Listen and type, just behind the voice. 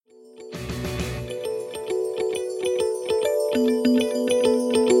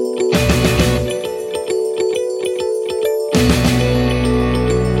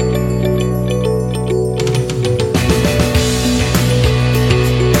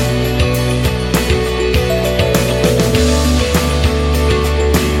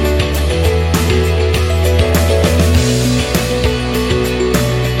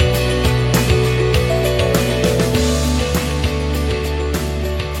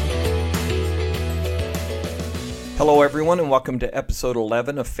Hello, everyone, and welcome to episode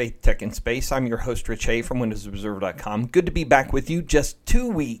 11 of Faith, Tech, and Space. I'm your host, Rich Hay from WindowsObserver.com. Good to be back with you just 2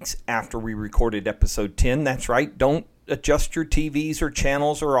 weeks after we recorded episode 10. That's right. Don't adjust your TVs or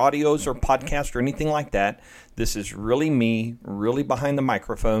channels or audios or podcasts or anything like that. This is really me, really behind the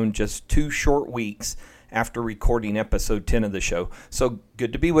microphone, just 2 short weeks after recording episode 10 of the show. So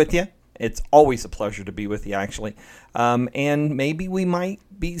good to be with you. It's always a pleasure to be with you, actually. And maybe we might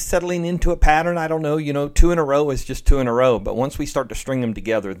be settling into a pattern. I don't know. 2 in a row is just 2 in a row. But once we start to string them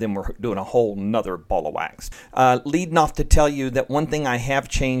together, then we're doing a whole nother ball of wax. Leading off to tell you that one thing I have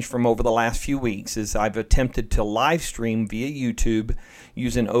changed from over the last few weeks is I've attempted to live stream via YouTube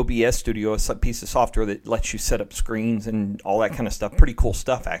using OBS Studio, a piece of software that lets you set up screens and all that kind of stuff. Pretty cool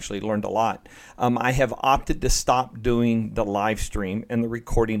stuff, actually. Learned a lot. I have opted to stop doing the live stream and the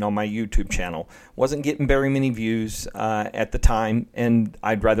recording on my YouTube channel. Wasn't getting very many views at the time, and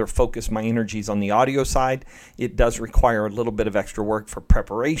I'd rather focus my energies on the audio side. It does require a little bit of extra work for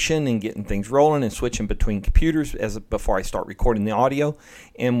preparation and getting things rolling and switching between computers before I start recording the audio.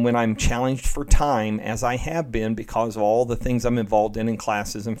 And when I'm challenged for time, as I have been because of all the things I'm involved in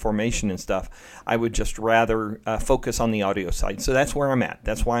classes and formation and stuff, I would just rather focus on the audio side. So that's where I'm at.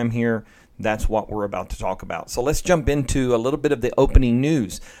 That's why I'm here. That's what we're about to talk about. So let's jump into a little bit of the opening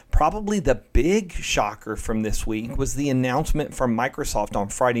news. Probably the big shocker from this week was the announcement from Microsoft on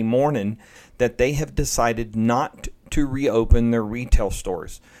Friday morning that they have decided not to reopen their retail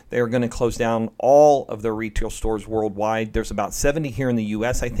stores. They are going to close down all of their retail stores worldwide. There's about 70 here in the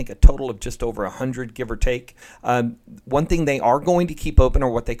U.S., I think a total of just over 100, give or take. One thing they are going to keep open are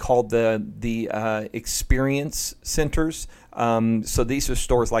what they call the experience centers. So these are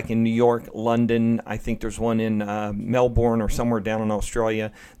stores like in New York, London. I think there's one in Melbourne or somewhere down in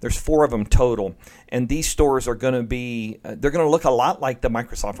Australia. There's 4 of them total. And these stores are going to be, they're going to look a lot like the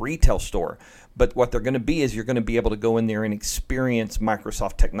Microsoft retail store. But what they're going to be is you're going to be able to go in there and experience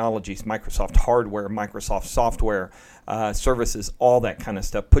Microsoft technologies, Microsoft hardware, Microsoft software, services, all that kind of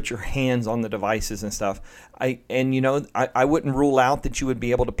stuff. Put your hands on the devices and stuff. I wouldn't rule out that you would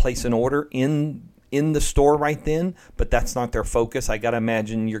be able to place an order in the store right then, but that's not their focus. I got to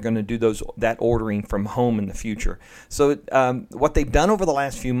imagine you're going to do that ordering from home in the future. So what they've done over the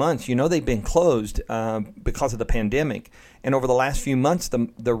last few months, they've been closed because of the pandemic. And over the last few months,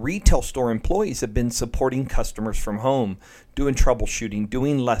 the retail store employees have been supporting customers from home, doing troubleshooting,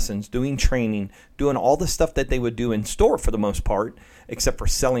 doing lessons, doing training, doing all the stuff that they would do in store for the most part, except for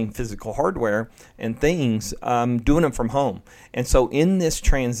selling physical hardware and things, doing them from home. And so in this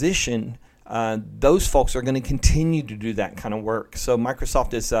transition, those folks are going to continue to do that kind of work. So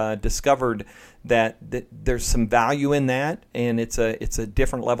Microsoft has discovered that there's some value in that, and it's a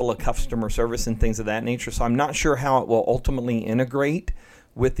different level of customer service and things of that nature. So I'm not sure how it will ultimately integrate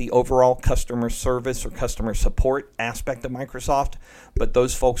with the overall customer service or customer support aspect of Microsoft, but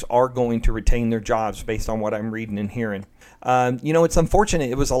those folks are going to retain their jobs based on what I'm reading and hearing. It's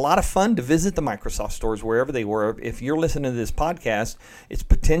unfortunate. It was a lot of fun to visit the Microsoft stores wherever they were. If you're listening to this podcast, it's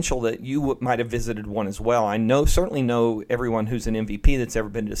potential that you might have visited one as well. I certainly know everyone who's an MVP that's ever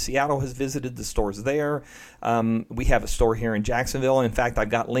been to Seattle has visited the stores there. We have a store here in Jacksonville. In fact, I've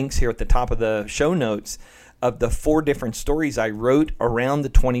got links here at the top of the show notes of the 4 different stories I wrote around the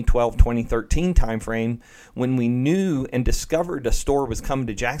 2012-2013 timeframe when we knew and discovered a store was coming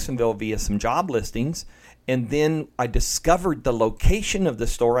to Jacksonville via some job listings. And then I discovered the location of the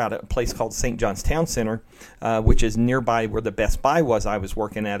store out at a place called St. John's Town Center, which is nearby where the Best Buy was I was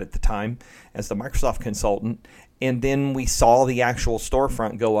working at the time as the Microsoft consultant. And then we saw the actual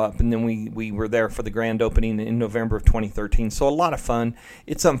storefront go up, and then we were there for the grand opening in November of 2013. So a lot of fun.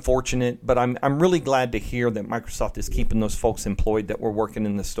 It's unfortunate, but I'm really glad to hear that Microsoft is keeping those folks employed that were working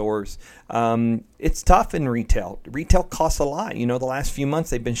in the stores. It's tough in retail. Retail costs a lot. The last few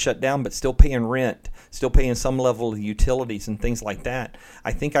months they've been shut down, but still paying rent, still paying some level of utilities and things like that.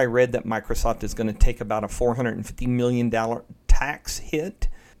 I think I read that Microsoft is going to take about a $450 million tax hit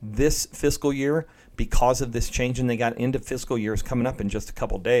this fiscal year because of this change, and they got end of fiscal years coming up in just a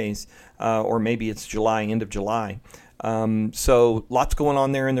couple days, or maybe it's July, end of July. So lots going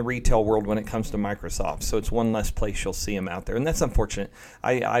on there in the retail world when it comes to Microsoft. So it's one less place you'll see them out there, and that's unfortunate.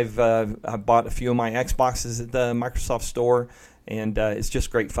 I've bought a few of my Xboxes at the Microsoft store, and it's just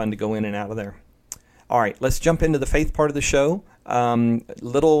great fun to go in and out of there. All right, let's jump into the faith part of the show.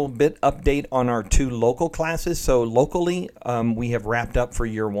 Little bit update on our 2 local classes. So locally, we have wrapped up for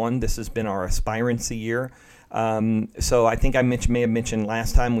year 1. This has been our aspirancy year. So I think I may have mentioned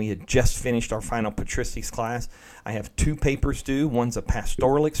last time we had just finished our final patristics class. I have 2 papers due. One's a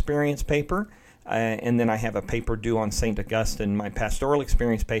pastoral experience paper, And then I have a paper due on St. Augustine. My pastoral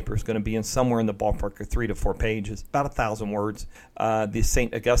experience paper is going to be in somewhere in the ballpark of 3 to 4 pages, about 1,000 words. The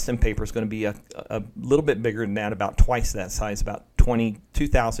St. Augustine paper is going to be a little bit bigger than that, about twice that size, about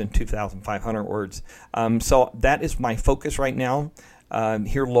 2,500 words. So that is my focus right now.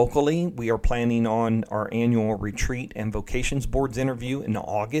 Here locally, we are planning on our annual retreat and vocations boards interview in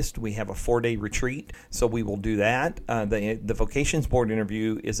August. We have a 4-day retreat, so we will do that. The vocations board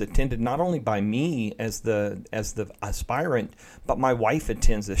interview is attended not only by me as the aspirant, but my wife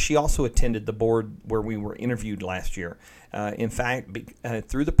attends this. She also attended the board where we were interviewed last year. In fact,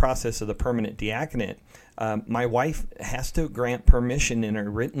 through the process of the permanent diaconate, my wife has to grant permission in a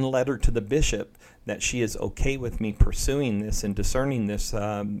written letter to the bishop that she is okay with me pursuing this and discerning this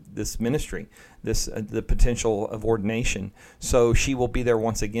ministry, the potential of ordination. So she will be there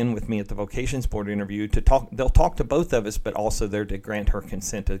once again with me at the vocations board interview to talk. They'll talk to both of us, but also there to grant her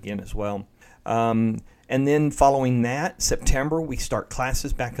consent again as well. And then following that, September, we start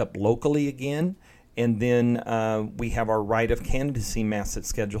classes back up locally again. And then we have our Rite of Candidacy Mass that's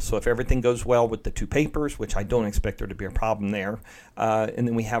scheduled. So if everything goes well with the 2 papers, which I don't expect there to be a problem there, and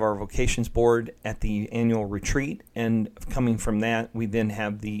then we have our vocations board at the annual retreat. And coming from that, we then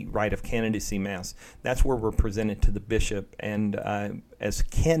have the Rite of Candidacy Mass. That's where we're presented to the bishop and as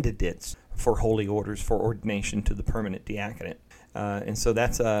candidates for holy orders for ordination to the permanent diaconate. And so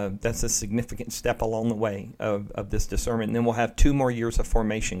that's a significant step along the way of this discernment. And then we'll have 2 more years of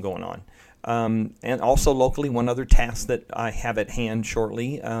formation going on. And also locally, one other task that I have at hand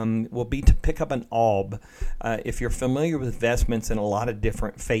shortly will be to pick up an alb. If you're familiar with vestments in a lot of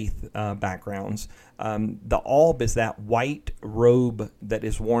different faith backgrounds, the alb is that white robe that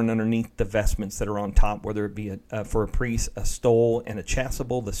is worn underneath the vestments that are on top, whether it be for a priest, a stole and a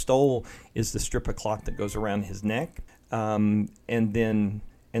chasuble. The stole is the strip of cloth that goes around his neck. And then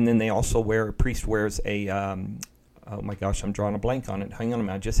they also a priest wears a... oh my gosh, I'm drawing a blank on it. Hang on a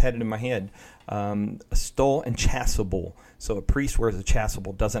minute, I just had it in my head. A stole and chasuble. So a priest wears a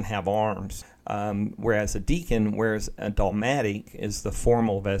chasuble, doesn't have arms. Whereas a deacon wears a dalmatic, is the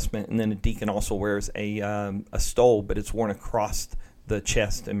formal vestment, and then a deacon also wears a stole, but it's worn across the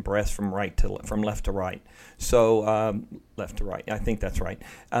chest and breast from left to right. So left to right, I think that's right.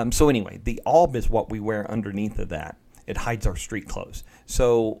 So anyway, the alb is what we wear underneath of that. It hides our street clothes.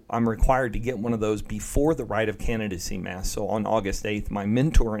 So I'm required to get one of those before the Rite of Candidacy Mass. So on August 8th, my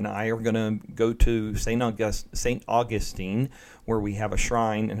mentor and I are going to go to St. Augustine, where we have a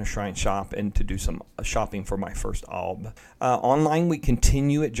shrine and a shrine shop, and to do some shopping for my first alb. Online, we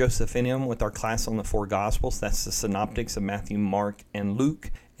continue at Josephinium with our class on the 4 Gospels. That's the Synoptics of Matthew, Mark, and Luke,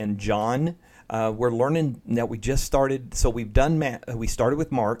 and John. We're learning that we just started. So we started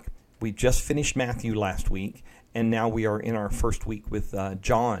with Mark. We just finished Matthew last week. And now we are in our first week with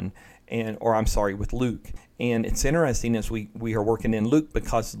with Luke. And it's interesting as we are working in Luke,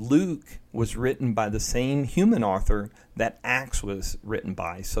 because Luke was written by the same human author that Acts was written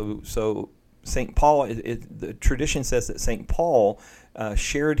by. So St. Paul, the tradition says that St. Paul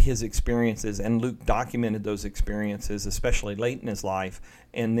shared his experiences, and Luke documented those experiences, especially late in his life,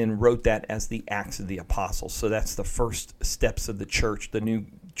 and then wrote that as the Acts of the Apostles. So that's the first steps of the church, the new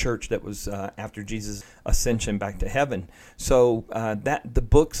church that was after Jesus' ascension back to heaven. So that the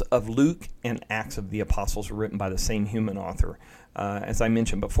books of Luke and Acts of the Apostles were written by the same human author. As I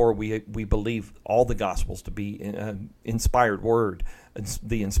mentioned before, we believe all the Gospels to be inspired word,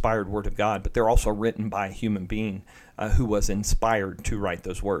 the inspired word of God, but they're also written by a human being who was inspired to write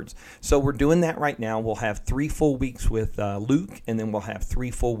those words. So we're doing that right now. We'll have 3 full weeks with Luke, and then we'll have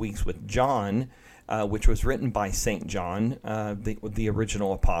 3 full weeks with John, which was written by St. John, the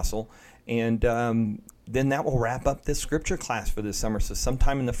original apostle. And then that will wrap up this scripture class for this summer. So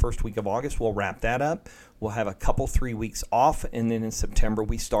sometime in the first week of August, we'll wrap that up. We'll have a couple 3 weeks off, and then in September,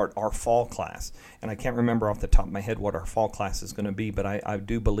 we start our fall class. And I can't remember off the top of my head what our fall class is going to be, but I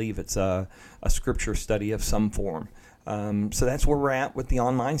do believe it's a scripture study of some form. So that's where we're at with the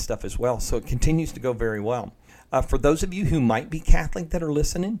online stuff as well. So it continues to go very well. For those of you who might be Catholic that are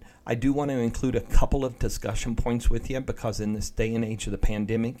listening, I do want to include a couple of discussion points with you, because in this day and age of the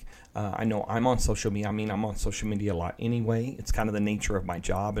pandemic, I know I'm on social media. I'm on social media a lot anyway. It's kind of the nature of my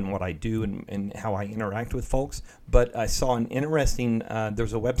job and what I do and how I interact with folks. But I saw an interesting,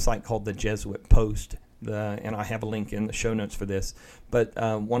 there's a website called the Jesuit Post, and I have a link in the show notes for this. But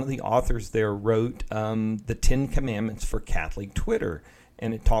one of the authors there wrote the 10 Commandments for Catholic Twitter.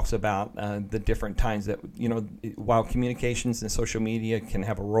 And it talks about the different times that, while communications and social media can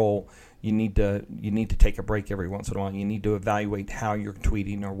have a role, you need to take a break every once in a while. You need to evaluate how you're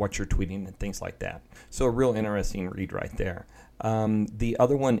tweeting or what you're tweeting and things like that. So a real interesting read right there. The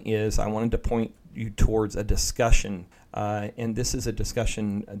other one is I wanted to point you towards a discussion, and this is a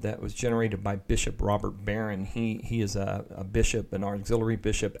discussion that was generated by Bishop Robert Barron. He is a bishop, an auxiliary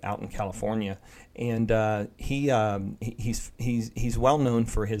bishop out in California, and he's well known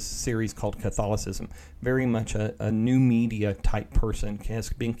for his series called Catholicism. Very much a new media type person, has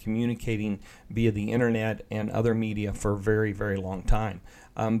been communicating via the internet and other media for a very, very long time.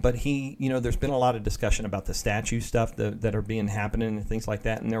 But there's been a lot of discussion about the statue stuff that are being happening and things like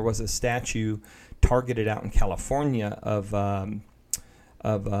that. And there was a statue targeted out in California of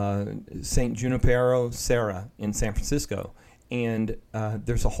Saint Junipero Serra in San Francisco. And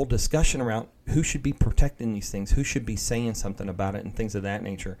there's a whole discussion around who should be protecting these things, who should be saying something about it, and things of that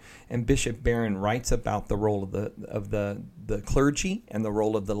nature. And Bishop Barron writes about the role of the clergy and the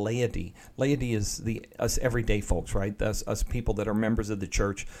role of the laity. Laity is us everyday folks, right? Us people that are members of the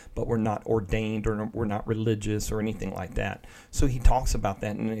church, but we're not ordained or we're not religious or anything like that. So he talks about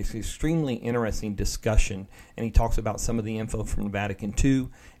that, and it's an extremely interesting discussion. And he talks about some of the info from Vatican II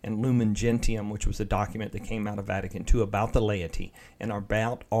and Lumen Gentium, which was a document that came out of Vatican II about the laity and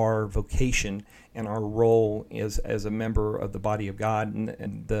about our vocation and our role as a member of the body of God,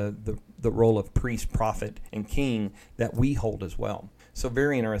 and the role of priest, prophet, and king that we hold as well. So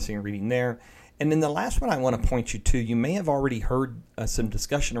very interesting reading there. And then the last one I want to point you to, you may have already heard some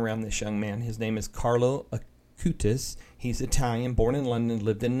discussion around this young man. His name is Carlo Acutis. He's Italian, born in London,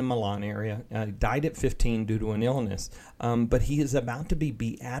 lived in the Milan area, died at 15 due to an illness. But he is about to be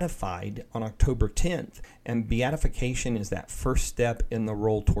beatified on October 10th. And beatification is that first step in the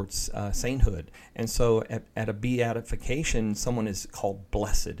roll towards sainthood. And so at a beatification, someone is called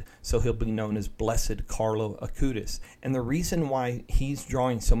blessed. So he'll be known as Blessed Carlo Acutis. And the reason why he's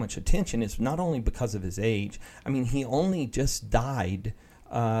drawing so much attention is not only because of his age. I mean, he only just died.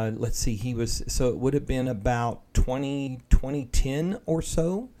 It would have been about 2010 or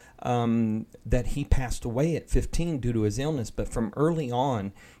so that he passed away at 15 due to his illness. But from early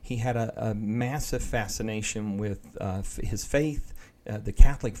on, he had a massive fascination with his faith, the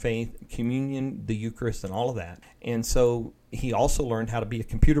Catholic faith, communion, the Eucharist, and all of that. And so he also learned how to be a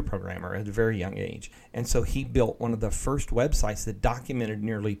computer programmer at a very young age. And so he built one of the first websites that documented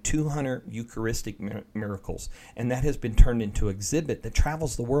nearly 200 Eucharistic miracles. And that has been turned into an exhibit that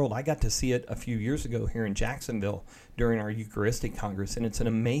travels the world. I got to see it a few years ago here in Jacksonville during our Eucharistic Congress, and it's an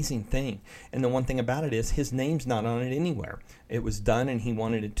amazing thing. And the one thing about it is his name's not on it anywhere. It was done, and he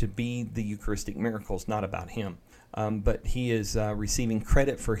wanted it to be the Eucharistic miracles, not about him. But he is receiving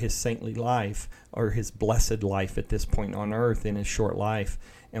credit for his saintly life, or his blessed life at this point on earth in his short life,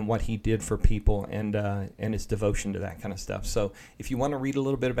 and what he did for people, and his devotion to that kind of stuff. So if you want to read a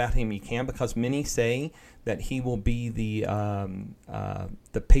little bit about him, you can, because many say that he will be the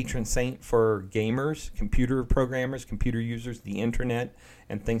patron saint for gamers, computer programmers, computer users, the internet,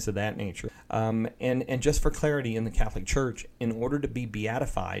 and things of that nature. And just for clarity, in the Catholic Church, in order to be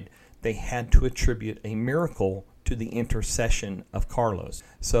beatified, they had to attribute a miracle to the intercession of Carlos.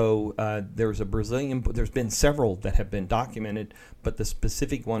 So there's been several that have been documented, but the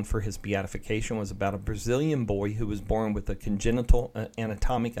specific one for his beatification was about a Brazilian boy who was born with a congenital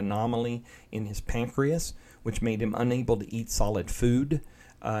anatomic anomaly in his pancreas, which made him unable to eat solid food.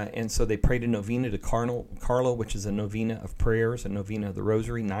 And so they prayed a novena to Carlo, which is a novena of prayers, a novena of the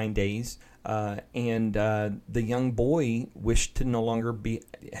Rosary, 9 days. And the young boy wished to no longer be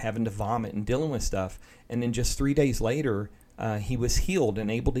having to vomit and dealing with stuff. And then just 3 days later, he was healed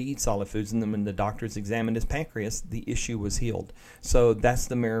and able to eat solid foods. And then when the doctors examined his pancreas, the issue was healed. So that's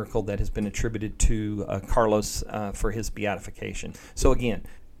the miracle that has been attributed to Carlos for his beatification. So again,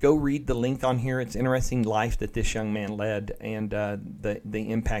 go read the link on here. It's interesting life that this young man led, and the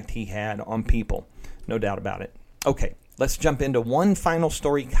impact he had on people. No doubt about it. Okay, let's jump into one final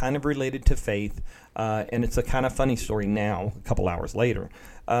story kind of related to faith, and it's a kind of funny story now, a couple hours later.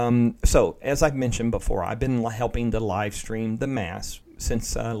 So, as I've mentioned before, I've been helping to live stream the Mass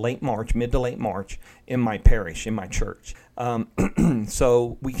since mid to late March in my parish, in my church.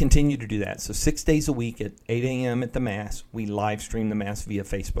 So we continue to do that. So 6 days a week at 8 a.m. at the Mass, we live stream the Mass via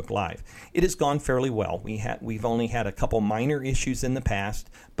Facebook Live. It has gone fairly well. We've only had a couple minor issues in the past,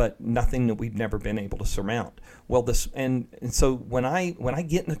 but nothing that we've never been able to surmount. Well, so when I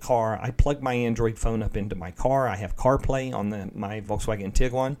get in the car, I plug my Android phone up into my car. I have CarPlay on my Volkswagen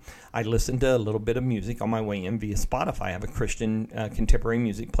Tiguan. I listen to a little bit of music on my way in via Spotify. I have a Christian contemporary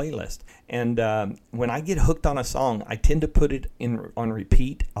music playlist. And when I get hooked on a song, I tend to put it on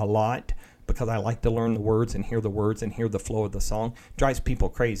repeat a lot, because I like to learn the words and hear the flow of the song. It drives people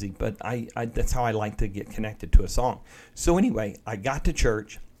crazy, but I that's how I like to get connected to a song. So anyway, I got to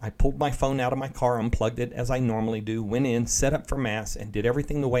church. I pulled my phone out of my car, unplugged it as I normally do, went in, set up for Mass, and did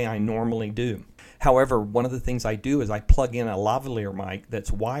everything the way I normally do. However, one of the things I do is I plug in a lavalier mic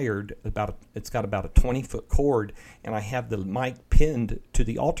that's wired, it's got about a 20-foot cord, and I have the mic pinned to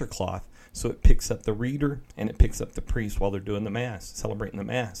the altar cloth so it picks up the reader and it picks up the priest while they're doing the Mass, celebrating the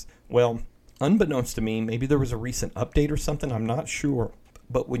Mass. Well, unbeknownst to me, maybe there was a recent update or something, I'm not sure,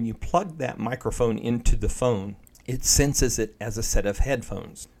 but when you plug that microphone into the phone, it senses it as a set of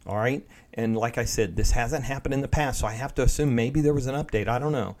headphones, all right? And like I said, this hasn't happened in the past, so I have to assume maybe there was an update. I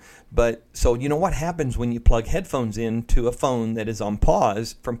don't know. But so you know what happens when you plug headphones into a phone that is on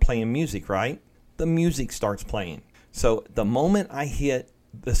pause from playing music, right? The music starts playing. So the moment I hit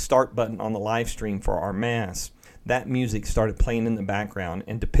the start button on the live stream for our Mass, that music started playing in the background.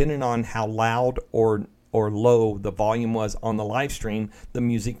 And depending on how loud or low the volume was on the live stream, the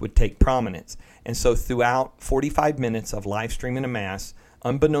music would take prominence. And so throughout 45 minutes of live streaming a Mass,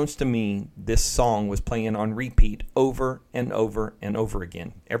 unbeknownst to me, this song was playing on repeat over and over and over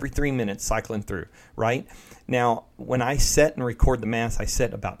again, every 3 minutes cycling through, right? Now, when I set and record the Mass, I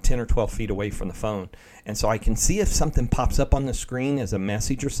set about 10 or 12 feet away from the phone. And so I can see if something pops up on the screen as a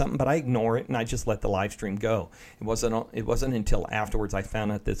message or something, but I ignore it and I just let the live stream go. It wasn't until afterwards I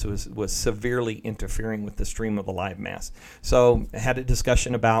found out this was severely interfering with the stream of the live Mass. So I had a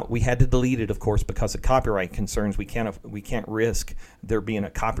discussion about, we had to delete it, of course, because of copyright concerns. We can't risk there being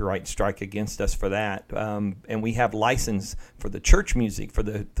a copyright strike against us for that. And we have license for the church music, for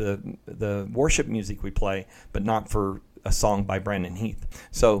the worship music we play, but not for a song by Brandon Heath.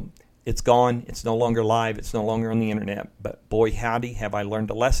 So it's gone. It's no longer live. It's no longer on the internet. But boy, howdy, have I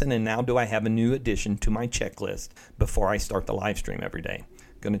learned a lesson, and now do I have a new addition to my checklist before I start the live stream every day.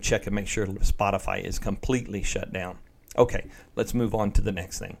 Going to check and make sure Spotify is completely shut down. Okay, let's move on to the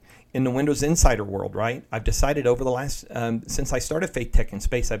next thing. In the Windows Insider world, right, I've decided over the last, since I started Faith Tech in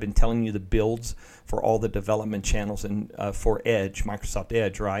Space, I've been telling you the builds for all the development channels and for Edge, Microsoft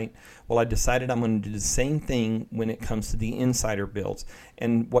Edge, right? Well, I decided I'm going to do the same thing when it comes to the Insider builds.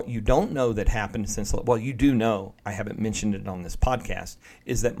 And what you don't know that happened since, well, you do know, I haven't mentioned it on this podcast,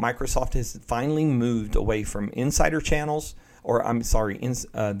 is that Microsoft has finally moved away from Insider channels,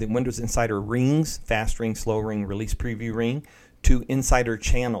 the Windows Insider rings, fast ring, slow ring, release preview ring, to Insider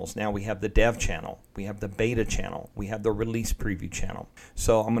channels. Now we have the dev channel, we have the beta channel, we have the release preview channel.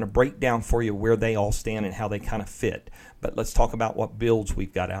 So I'm going to break down for you where they all stand and how they kind of fit. But let's talk about what builds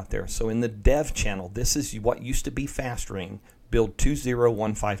we've got out there. So in the dev channel, this is what used to be fast ring. Build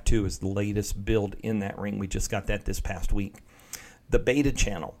 20152 is the latest build in that ring. We just got that this past week. The beta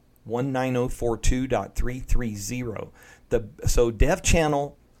channel, 19042.330. So dev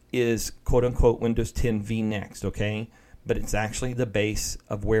channel is quote-unquote Windows 10 vNext, okay? But it's actually the base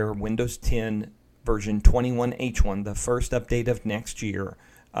of where Windows 10 version 21H1, the first update of next year,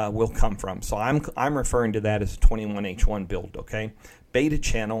 will come from. So I'm referring to that as a 21H1 build, okay? Beta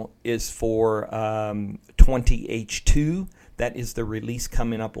channel is for 20H2. That is the release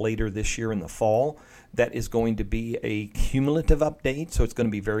coming up later this year in the fall. That is going to be a cumulative update, so it's going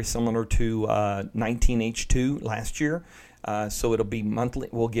to be very similar to 19H2 last year. So it'll be monthly.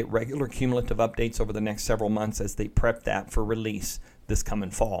 We'll get regular cumulative updates over the next several months as they prep that for release this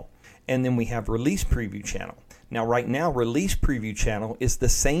coming fall. And then we have release preview channel. Now right now, release preview channel is the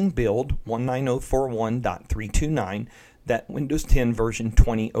same build, 19041.329, that Windows 10 version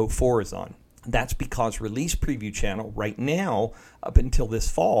 2004 is on. That's because release preview channel right now, up until this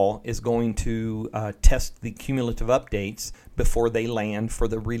fall, is going to test the cumulative updates before they land for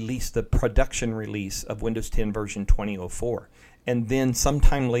the release, the production release of Windows 10 version 2004. And then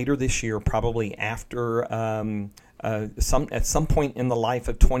sometime later this year, probably after at some point in the life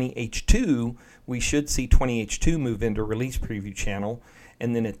of 20H2, we should see 20H2 move into release preview channel.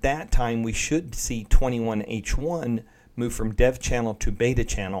 And then at that time, we should see 21H1 move from dev channel to beta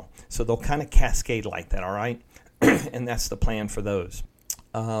channel. So they'll kind of cascade like that, all right? And that's the plan for those.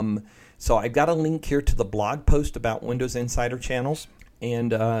 So I've got a link here to the blog post about Windows Insider channels.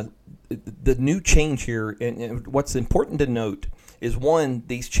 And the new change here, and what's important to note is, one,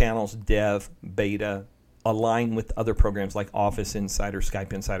 these channels, dev, beta, align with other programs like Office Insider,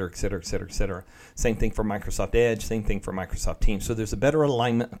 Skype Insider, et cetera, et cetera, et cetera. Same thing for Microsoft Edge, same thing for Microsoft Teams. So there's a better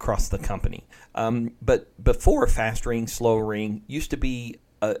alignment across the company. But before, fast ring, slow ring used to be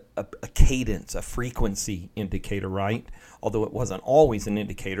a cadence, a frequency indicator, right? Although it wasn't always an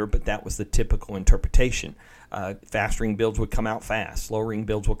indicator, but that was the typical interpretation. Fast ring builds would come out fast, slow ring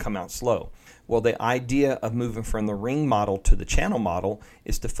builds will come out slow. Well, the idea of moving from the ring model to the channel model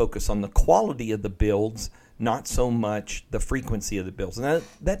is to focus on the quality of the builds, not so much the frequency of the builds. And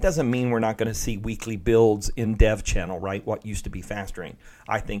that doesn't mean we're not going to see weekly builds in Dev Channel, right? What used to be Fastering.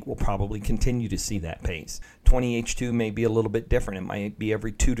 I think we'll probably continue to see that pace. 20H2 may be a little bit different. It might be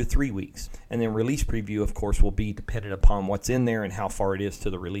every 2 to 3 weeks. And then release preview, of course, will be dependent upon what's in there and how far it is to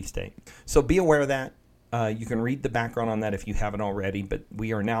the release date. So be aware of that. You can read the background on that if you haven't already, but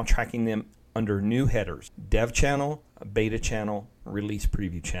we are now tracking them under new headers: Dev Channel, Beta Channel, Release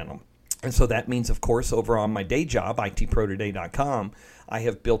Preview Channel. And so that means, of course, over on my day job, itprotoday.com, I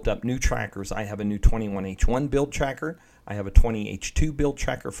have built up new trackers. I have a new 21H1 build tracker. I have a 20H2 build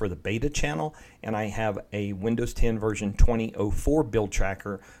tracker for the beta channel, and I have a Windows 10 version 2004 build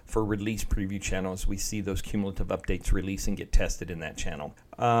tracker for release preview channels. We see those cumulative updates release and get tested in that channel.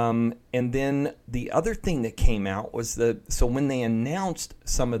 And then the other thing that came out was so when they announced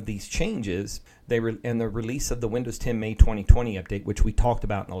some of these changes, and the release of the Windows 10 May 2020 update, which we talked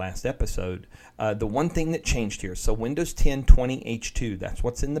about in the last episode, the one thing that changed here, so Windows 10 20H2, that's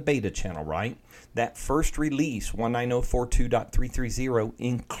what's in the beta channel, right? That first release, 19042.330,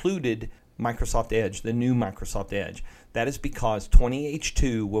 included Microsoft Edge, the new Microsoft Edge. That is because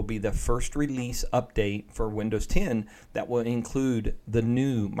 20H2 will be the first release update for Windows 10 that will include the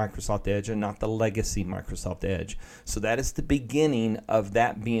new Microsoft Edge and not the legacy Microsoft Edge. So that is the beginning of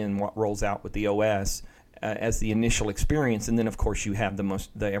that being what rolls out with the OS as the initial experience. And then, of course, you have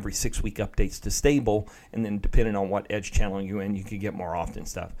the every 6-week updates to stable, and then depending on what Edge channel you're in, you can get more often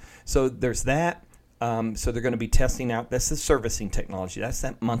stuff. So there's that. So they're going to be testing out, that's the servicing technology. That's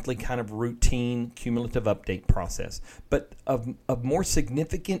that monthly kind of routine cumulative update process. But of more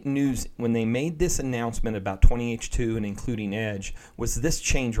significant news when they made this announcement about 20H2 and including Edge was this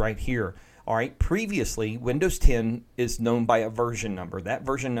change right here. All right, previously, Windows 10 is known by a version number. That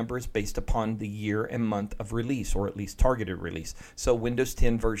version number is based upon the year and month of release, or at least targeted release. So Windows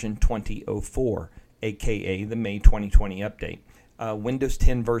 10 version 2004, aka the May 2020 update. Windows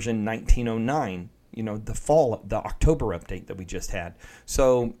 10 version 1909, the October update that we just had.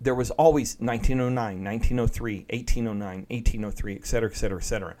 So there was always 1909, 1903, 1809, 1803, et cetera, et cetera, et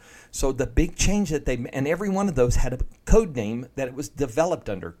cetera. So the big change that and every one of those had a code name that it was developed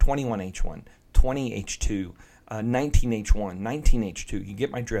under: 21H1, 20H2, 19H1, 19H2. You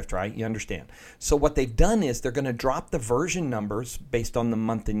get my drift, right? You understand. So what they've done is they're going to drop the version numbers based on the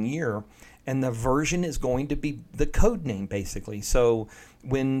month and year, and the version is going to be the code name, basically. So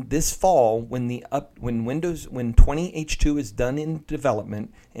when this fall, when 20H2 is done in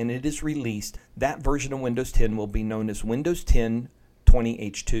development and it is released, that version of Windows 10 will be known as Windows 10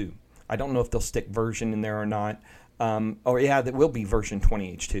 20H2. I don't know if they'll stick version in there or not. There will be version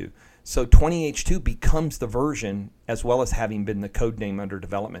 20H2. So 20H2 becomes the version, as well as having been the code name under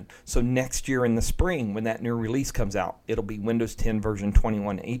development. So next year in the spring, when that new release comes out, it'll be Windows 10 version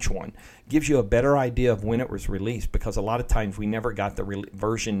 21H1. Gives you a better idea of when it was released, because a lot of times we never got the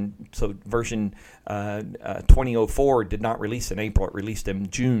version. So version 2004 did not release in April; it released in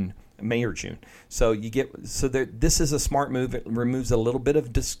May or June. So this is a smart move. It removes a little bit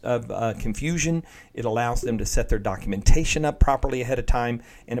of confusion. It allows them to set their documentation up properly ahead of time,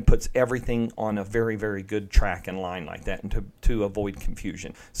 and it puts everything on a very, very good track and line like that, and to avoid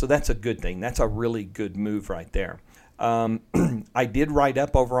confusion. So that's a good thing. That's a really good move right there. I did write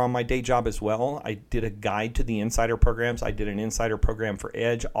up over on my day job as well. I did a guide to the insider programs. I did an insider program for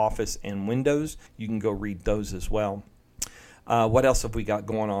Edge, Office, and Windows. You can go read those as well. What else have we got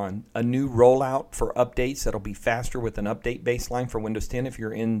going on? A new rollout for updates that'll be faster with an update baseline for Windows 10. If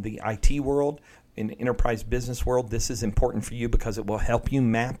you're in the IT world, in the enterprise business world, this is important for you because it will help you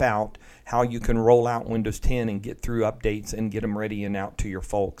map out how you can roll out Windows 10 and get through updates and get them ready and out to your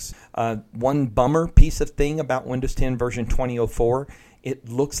folks. One bummer piece of thing about Windows 10 version 2004, it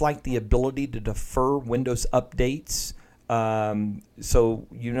looks like the ability to defer Windows updates. So,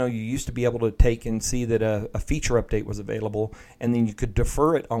 you used to be able to take and see that a feature update was available, and then you could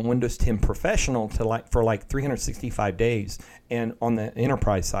defer it on Windows 10 Professional for 365 days, and on the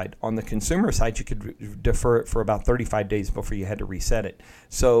enterprise side. On the consumer side, you could defer it for about 35 days before you had to reset it.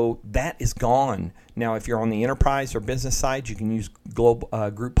 So that is gone. Now, if you're on the enterprise or business side, you can use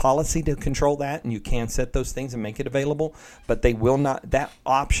group policy to control that, and you can set those things and make it available, but that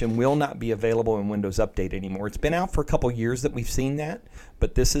option will not be available in Windows Update anymore. It's been out for a couple years that we've seen that,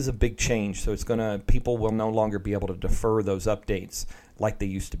 but this is a big change. So people will no longer be able to defer those updates like they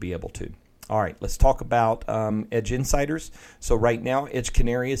used to be able to. All right, let's talk about Edge Insiders. So right now, Edge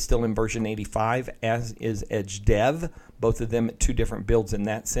Canary is still in version 85, as is Edge Dev. Both of them at 2 different builds in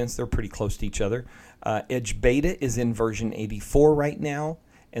that sense. They're pretty close to each other. Edge Beta is in version 84 right now,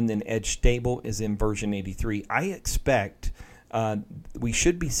 and then Edge Stable is in version 83. I expect We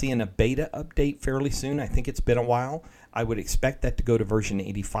should be seeing a beta update fairly soon. I think it's been a while. I would expect that to go to version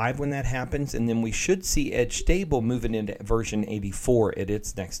 85 when that happens, and then we should see Edge Stable moving into version 84 at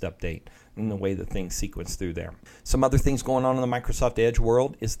its next update, in the way that things sequence through there. Some other things going on in the Microsoft Edge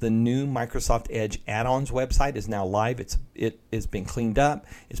world is the new Microsoft Edge add-ons website is now live. It has been cleaned up.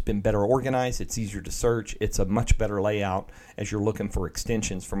 It's been better organized. It's easier to search. It's a much better layout as you're looking for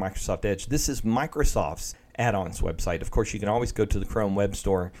extensions for Microsoft Edge. This is Microsoft's add-ons website. Of course, you can always go to the Chrome Web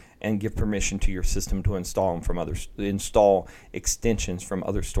Store and give permission to your system to install them from install extensions from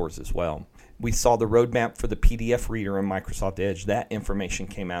other stores as well. We saw the roadmap for the PDF reader in Microsoft Edge. That information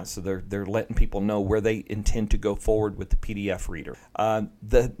came out, so they're letting people know where they intend to go forward with the PDF reader.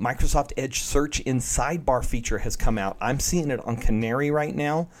 The Microsoft Edge search in sidebar feature has come out. I'm seeing it on Canary right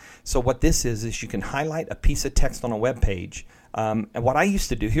now. So what this is you can highlight a piece of text on a web page. And what I used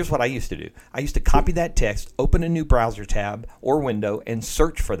to do, here's what I used to do. I used to copy that text, open a new browser tab or window, and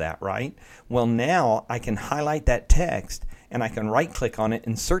search for that, right? Well, now I can highlight that text, and I can right-click on it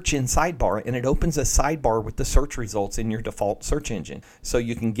and search in sidebar, and it opens a sidebar with the search results in your default search engine. So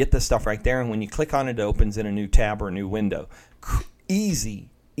you can get the stuff right there, and when you click on it, it opens in a new tab or a new window. Easy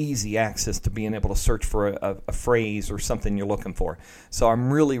access to being able to search for a phrase or something you're looking for. So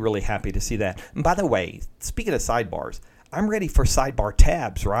I'm really, really happy to see that. And by the way, speaking of sidebars, I'm ready for sidebar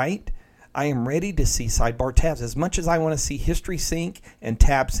tabs, right? I am ready to see sidebar tabs. As much as I want to see history sync and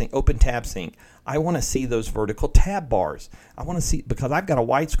tab sync, open tab sync, I want to see those vertical tab bars. I want to see, because I've got a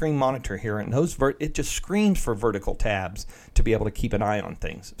widescreen monitor here, and it just screams for vertical tabs to be able to keep an eye on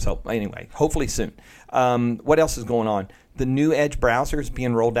things. So anyway, hopefully soon. What else is going on? The new Edge browser is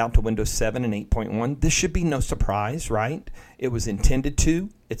being rolled out to Windows 7 and 8.1. This should be no surprise, right? It was intended to.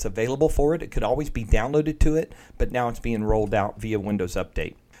 It's available for it. It could always be downloaded to it, but now it's being rolled out via Windows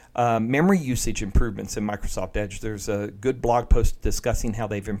Update. Memory usage improvements in Microsoft Edge. There's a good blog post discussing how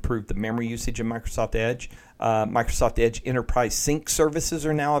they've improved the memory usage in Microsoft Edge. Microsoft Edge Enterprise Sync services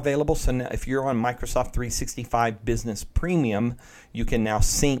are now available. So now if you're on Microsoft 365 Business Premium, you can now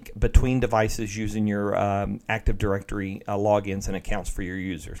sync between devices using your Active Directory logins and accounts for your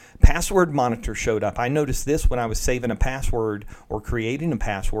users. Password Monitor showed up. I noticed this when I was saving a password or creating a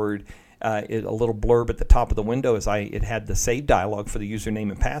password. A little blurb at the top of the window it had the save dialog for the username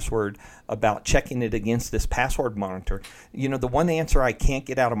and password about checking it against this password monitor. You know, the one answer I can't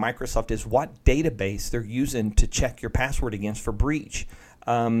get out of Microsoft is what database they're using to check your password against for breach.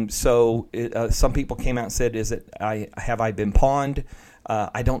 Some people came out and said, have I been pawned?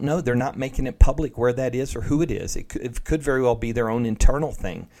 I don't know. They're not making it public where that is or who it is. It could very well be their own internal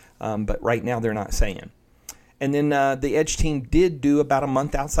thing, but right now they're not saying. And then the Edge team did do, about a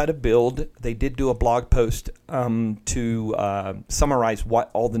month outside of Build, they did do a blog post to summarize what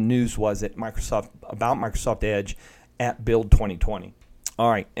all the news was at Microsoft about Microsoft Edge at Build 2020.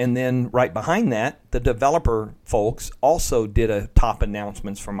 All right, and then right behind that, the developer folks also did a top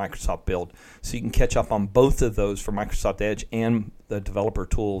announcements for Microsoft Build. So you can catch up on both of those for Microsoft Edge and the developer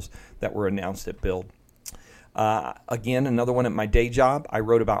tools that were announced at Build. Again, another one at my day job, I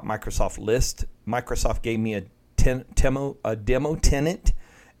wrote about Microsoft List. Microsoft gave me a demo tenant,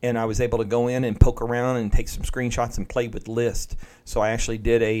 and I was able to go in and poke around and take some screenshots and play with List. So I actually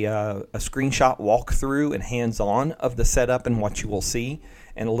did a screenshot walkthrough and hands-on of the setup and what you will see,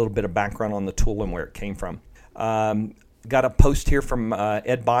 and a little bit of background on the tool and where it came from. Got a post here from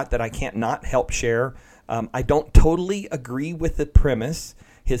EdBot that I can't not help share. I don't totally agree with the premise.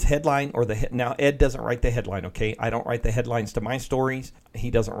 His headline now Ed doesn't write the headline, okay? I don't write the headlines to my stories. He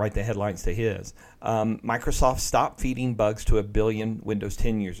doesn't write the headlines to his. Microsoft stopped feeding bugs to 1 billion Windows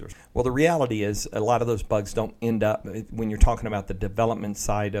 10 users. Well, the reality is a lot of those bugs don't end up, when you're talking about the development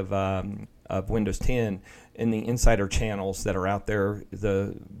side of Windows 10, in the insider channels that are out there,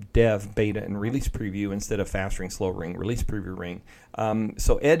 the dev, beta, and release preview instead of fast ring, slow ring, release preview ring.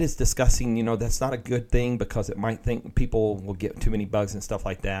 So Ed is discussing, that's not a good thing because it might think people will get too many bugs and stuff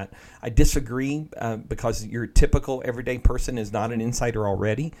like that. I disagree because your typical everyday person is not an insider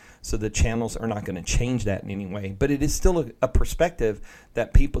already, so the channels are not going to change that in any way. But it is still a perspective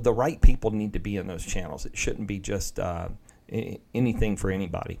that the right people need to be in those channels. It shouldn't be just anything for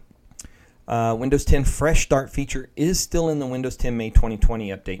anybody. Windows 10 Fresh Start feature is still in the Windows 10 May 2020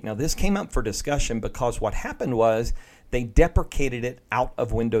 update. Now, this came up for discussion because what happened was they deprecated it out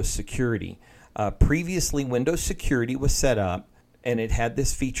of Windows Security. Previously, Windows Security was set up, and it had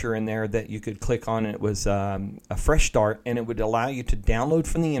this feature in there that you could click on. And it was a Fresh Start, and it would allow you to download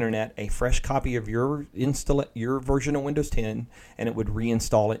from the internet a fresh copy of your version of Windows 10, and it would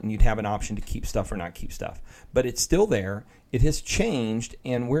reinstall it, and you'd have an option to keep stuff or not keep stuff. But it's still there. It has changed,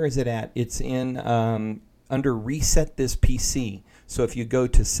 and where is it at? It's in under Reset This PC. So if you go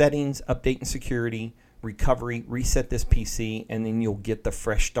to Settings, Update and Security, Recovery, Reset This PC, and then you'll get the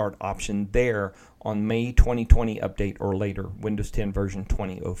Fresh Start option there on May 2020 update or later, Windows 10 version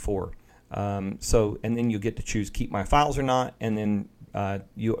 2004. And then you get to choose Keep My Files or not, and then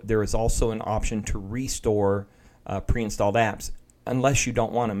there is also an option to restore pre-installed apps unless you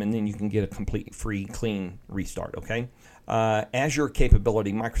don't want them, and then you can get a complete free clean restart. Okay. Azure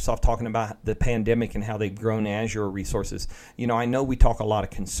capability, Microsoft talking about the pandemic and how they've grown Azure resources. I know we talk a lot of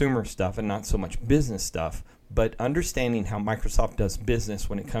consumer stuff and not so much business stuff, but understanding how Microsoft does business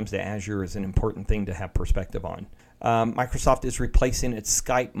when it comes to Azure is an important thing to have perspective on. Microsoft is replacing its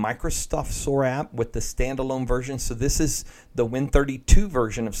Skype Microsoft Store app with the standalone version. So this is the Win32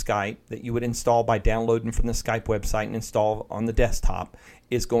 version of Skype that you would install by downloading from the Skype website and install on the desktop,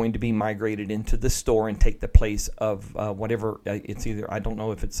 is going to be migrated into the store and take the place of whatever it's either. I don't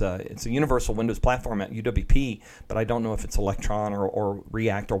know if it's a Universal Windows Platform at UWP, but I don't know if it's Electron or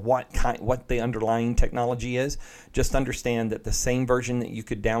React or what the underlying technology is. Just understand that the same version that you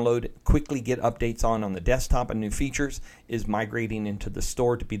could download, quickly get updates on the desktop and new features, is migrating into the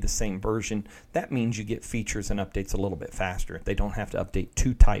store to be the same version. That means you get features and updates a little bit faster. They don't have to update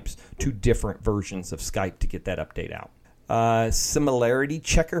two different versions of Skype to get that update out. Similarity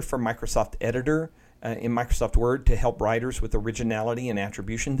checker for Microsoft Editor in Microsoft Word to help writers with originality and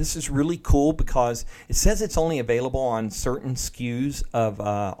attribution. This is really cool because it says it's only available on certain SKUs of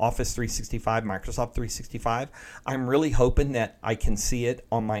Office 365, Microsoft 365. I'm really hoping that I can see it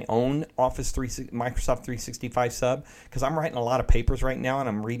on my own Microsoft 365 sub, because I'm writing a lot of papers right now and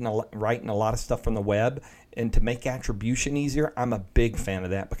I'm writing a lot of stuff from the web. And to make attribution easier, I'm a big fan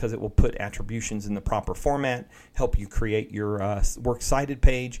of that because it will put attributions in the proper format, help you create your works cited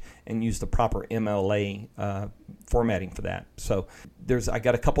page, and use the proper MLA formatting for that. So I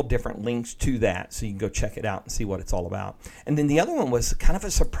got a couple different links to that, so you can go check it out and see what it's all about. And then the other one was kind of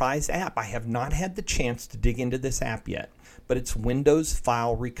a surprise app. I have not had the chance to dig into this app yet, but it's Windows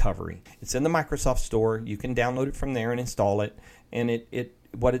File Recovery. It's in the Microsoft Store. You can download it from there and install it, and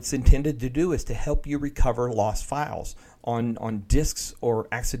what it's intended to do is to help you recover lost files on disks or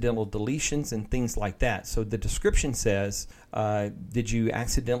accidental deletions and things like that. So the description says, did you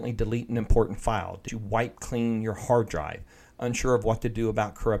accidentally delete an important file? Did you wipe clean your hard drive? Unsure of what to do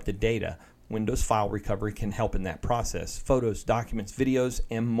about corrupted data? Windows File Recovery can help in that process. Photos, documents, videos,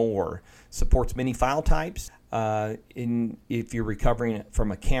 and more. Supports many file types. If you're recovering it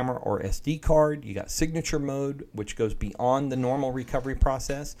from a camera or SD card, you got signature mode, which goes beyond the normal recovery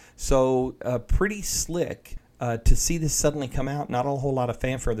process. So pretty slick to see this suddenly come out. Not a whole lot of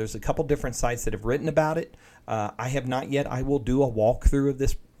fanfare. There's a couple different sites that have written about it. I have not yet. I will do a walkthrough of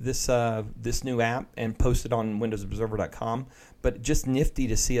this new app and post it on WindowsObserver.com. But just nifty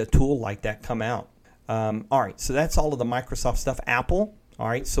to see a tool like that come out. All right, so that's all of the Microsoft stuff. Apple. All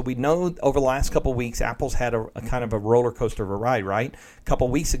right, so we know over the last couple of weeks, Apple's had a kind of a roller coaster of a ride, right? A couple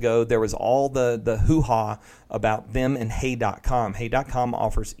of weeks ago, there was all the hoo-ha about them and Hey.com. Hey.com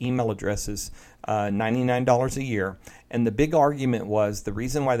offers email addresses, $99 a year. And the big argument was the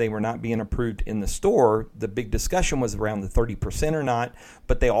reason why they were not being approved in the store, the big discussion was around the 30% or not,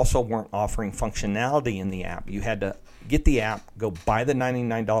 but they also weren't offering functionality in the app. You had to get the app, go buy the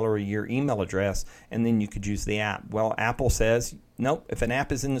 $99 a year email address, and then you could use the app. Well, Apple says, nope, if an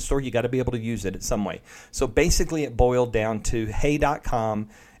app is in the store, you got to be able to use it in some way. So basically it boiled down to Hey.com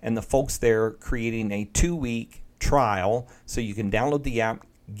and the folks there creating a 2-week trial so you can download the app,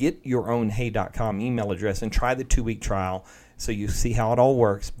 get your own Hey.com email address, and try the 2-week trial so you see how it all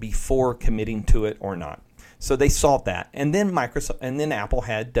works before committing to it or not. So they solved that. And then Apple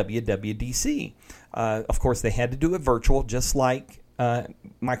had WWDC. Of course, they had to do it virtual, just like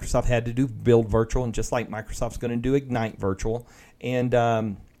Microsoft had to do Build Virtual, and just like Microsoft's going to do Ignite Virtual.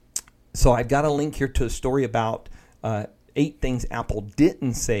 And so I've got a link here to a story about 8 things Apple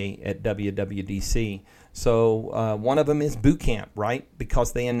didn't say at WWDC. So one of them is Boot Camp, right?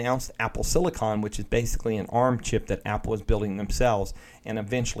 Because they announced Apple Silicon, which is basically an ARM chip that Apple is building themselves. And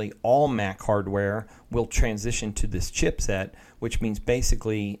eventually all Mac hardware will transition to this chipset, which means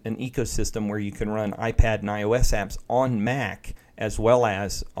basically an ecosystem where you can run iPad and iOS apps on Mac as well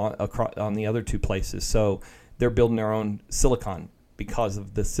as on the other 2 places. So they're building their own Silicon. Because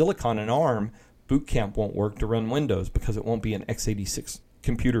of the Silicon and ARM, Boot Camp won't work to run Windows because it won't be an x86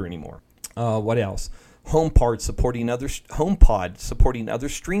 computer anymore. What else? HomePod supporting other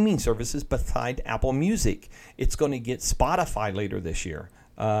streaming services besides Apple Music. It's going to get Spotify later this year.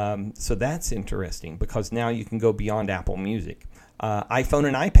 So that's interesting because now you can go beyond Apple Music. iPhone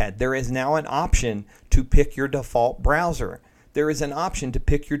and iPad, there is now an option to pick your default browser. there is an option to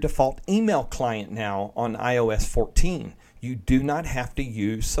pick your default email client now on iOS 14. You do not have to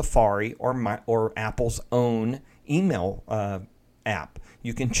use Safari or Apple's own email app.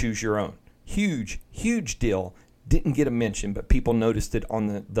 You can choose your own. Huge deal. Didn't get a mention, but people noticed it on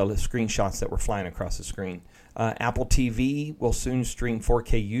the screenshots that were flying across the screen. Apple TV will soon stream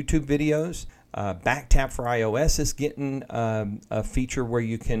 4K YouTube videos. BackTap for iOS is getting a feature where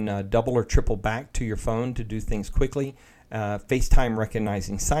you can double or triple back to your phone to do things quickly. FaceTime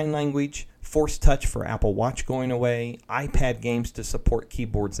recognizing sign language. Force Touch for Apple Watch going away. iPad games to support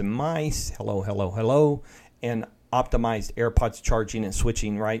keyboards and mice. Hello. And optimized AirPods charging and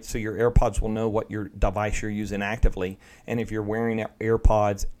switching, right? So your AirPods will know what your device you're using actively. And if you're wearing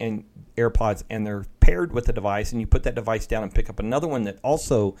AirPods and they're paired with the device and you put that device down and pick up another one that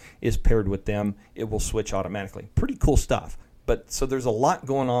also is paired with them, it will switch automatically. Pretty cool stuff. But so there's a lot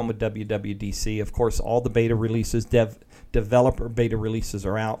going on with WWDC. Of course, all the beta releases, developer beta releases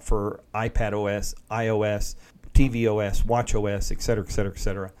are out for iPadOS, iOS, tvOS, watchOS,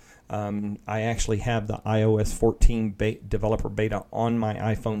 etc. I actually have the iOS 14 developer beta on my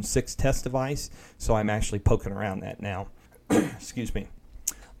iPhone 6 test device, so I'm actually poking around that now. Excuse me.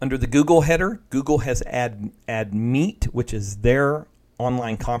 Under the Google header, Google has add Meet, which is their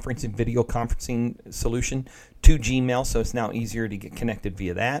online conferencing, video conferencing solution, to Gmail, so it's now easier to get connected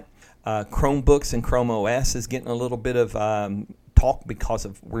via that. Chromebooks and Chrome OS is getting a little bit of talk because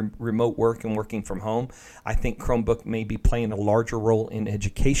of remote work and working from home. I think Chromebook may be playing a larger role in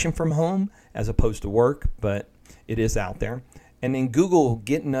education from home as opposed to work, but it is out there. And then Google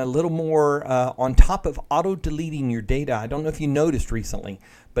getting a little more on top of auto-deleting your data. I don't know if you noticed recently,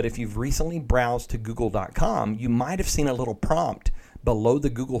 but if you've recently browsed to google.com, you might have seen a little prompt below the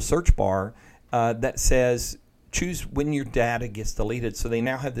Google search bar that says, choose when your data gets deleted. So they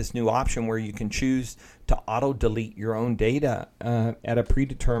now have this new option where you can choose to auto-delete your own data at a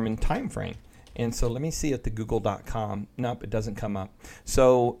predetermined time frame. And so let me see at the google.com. Nope, it doesn't come up.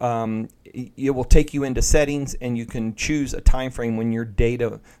 So it will take you into settings, and you can choose a time frame when your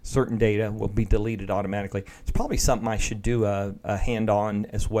data, certain data, will be deleted automatically. It's probably something I should do a hand-on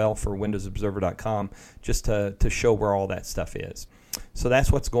as well for WindowsObserver.com, just to show where all that stuff is. So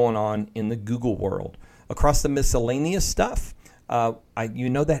that's what's going on in the Google world. Across the miscellaneous stuff, you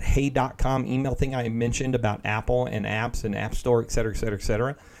know that hey.com email thing I mentioned about Apple and apps and App Store, et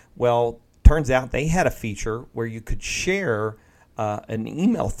cetera. Well, turns out they had a feature where you could share an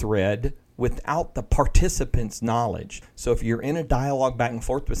email thread without the participant's knowledge. So if you're in a dialogue back and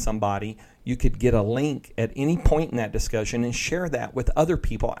forth with somebody, you could get a link at any point in that discussion and share that with other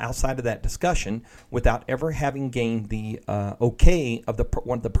people outside of that discussion without ever having gained the okay of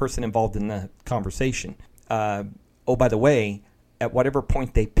the person involved in the conversation. Oh, by the way, at whatever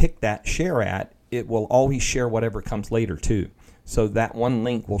point they pick that share at, it will always share whatever comes later too. So that one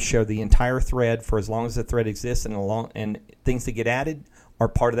link will share the entire thread for as long as the thread exists, and things that get added are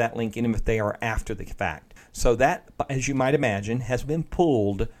part of that link, even if they are after the fact. So that, as you might imagine, has been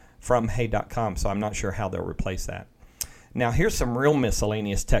pulled from hey.com, so I'm not sure how they'll replace that. Now, here's some real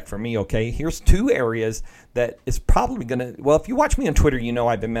miscellaneous tech for me, okay? Here's two areas that is probably going to, well, if you watch me on Twitter, you know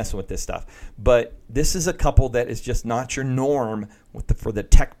I've been messing with this stuff. But this is a couple that is just not your norm for the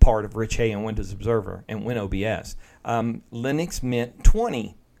tech part of Rich Hay and Windows Observer and WinOBS. Linux Mint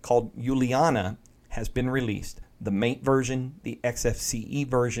 20, called Juliana, has been released. The Mate version, the XFCE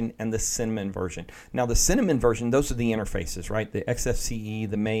version, and the Cinnamon version. Now, the Cinnamon version, those are the interfaces, right? The XFCE,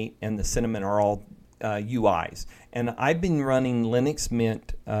 the Mate, and the Cinnamon are all UIs. And I've been running Linux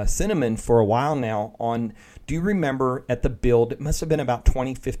Mint Cinnamon for a while now on, do you remember at the build, it must have been about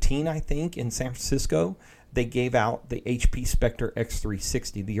 2015, I think, in San Francisco, they gave out the HP Spectre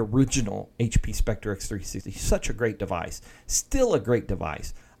X360, the original HP Spectre X360. Such a great device. Still a great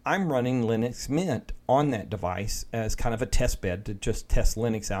device. I'm running Linux Mint on that device as kind of a test bed to just test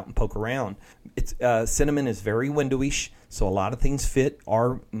Linux out and poke around. It's Cinnamon is very Windowish, so a lot of things fit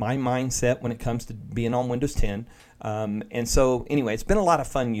my mindset when it comes to being on Windows 10. And so anyway, it's been a lot of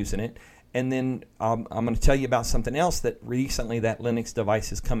fun using it. And then I'm going to tell you about something else that recently that Linux device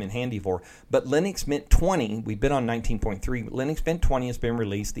has come in handy for. But Linux Mint 20, we've been on 19.3. Linux Mint 20 has been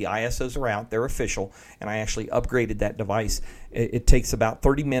released. The ISOs are out. They're official. And I actually upgraded that device. It takes about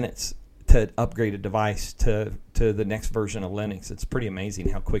 30 minutes to upgrade a device to the next version of Linux. It's pretty amazing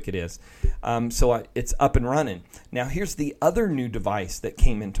how quick it is. It's up and running. Now, here's the other new device that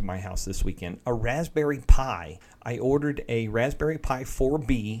came into my house this weekend, a Raspberry Pi. I ordered a Raspberry Pi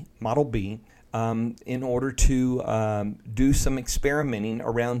 4B, Model B, in order to do some experimenting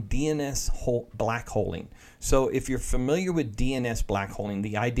around DNS black holing. So if you're familiar with DNS black holing,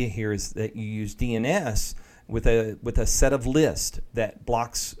 the idea here is that you use DNS with a set of lists that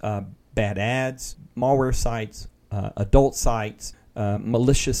blocks bad ads, malware sites, adult sites,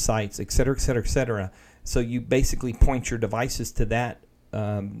 malicious sites, et cetera, et cetera, et cetera. So you basically point your devices to that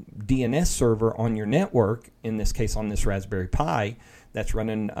DNS server on your network, in this case on this Raspberry Pi, that's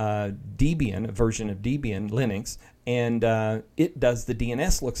running Debian, a version of Debian Linux, and it does the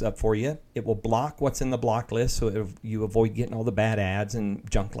DNS looks up for you. It will block what's in the block list, so you avoid getting all the bad ads and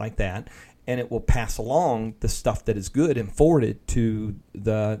junk like that, and it will pass along the stuff that is good and forward it to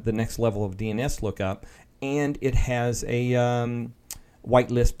the next level of DNS lookup, and it has a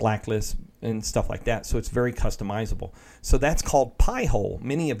whitelist, blacklist, and stuff like that. So it's very customizable. So that's called Pi-hole.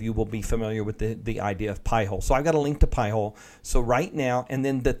 Many of you will be familiar with the idea of Pi-hole. So I've got a link to Pi-hole. So right now, and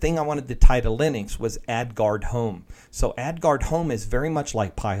then the thing I wanted to tie to Linux was AdGuard Home. So AdGuard Home is very much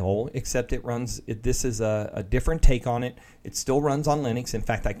like Pi-hole, except this is a different take on it. It still runs on Linux. In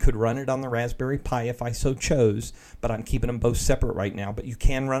fact, I could run it on the Raspberry Pi if I so chose, but I'm keeping them both separate right now. But you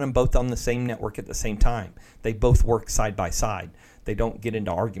can run them both on the same network at the same time. They both work side by side. They don't get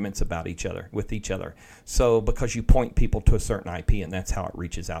into arguments about with each other. So because you point people to a certain IP, and that's how it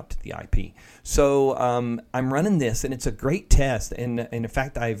reaches out to the IP. So I'm running this, and it's a great test. And in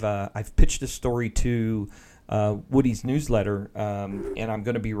fact, I've pitched a story to Woody's newsletter, and I'm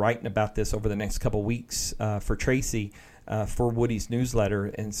going to be writing about this over the next couple weeks for Tracy. For Woody's newsletter,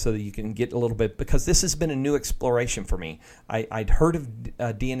 and so that you can get a little bit, because this has been a new exploration for me. I'd heard of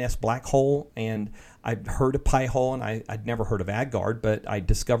DNS Black Hole, and I'd heard of Pi-hole, and I'd never heard of AdGuard, but I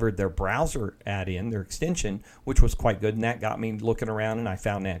discovered their browser add-in, their extension, which was quite good, and that got me looking around, and I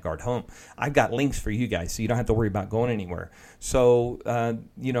found AdGuard Home. I've got links for you guys, so you don't have to worry about going anywhere. So,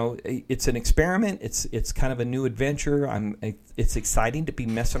 it's an experiment. It's kind of a new adventure. It's exciting to be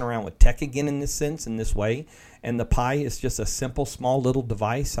messing around with tech again in this way. And the Pi is just a simple, small little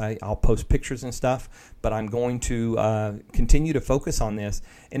device. I'll post pictures and stuff, but I'm going to continue to focus on this.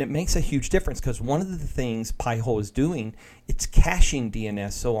 And it makes a huge difference, because one of the things Pi-hole is doing, it's caching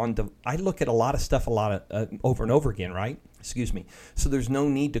DNS. So I look at a lot of stuff over and over again, right? Excuse me. So there's no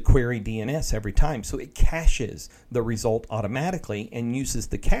need to query DNS every time. So it caches the result automatically and uses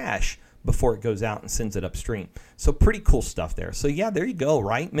the cache before it goes out and sends it upstream. So pretty cool stuff there. So yeah, there you go,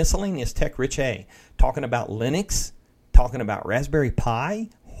 right? Miscellaneous Tech Rich A. Talking about Linux, talking about Raspberry Pi.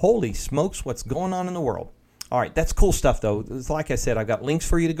 Holy smokes, what's going on in the world? All right, that's cool stuff though. Like I said, I've got links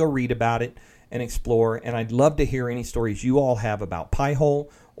for you to go read about it and explore, and I'd love to hear any stories you all have about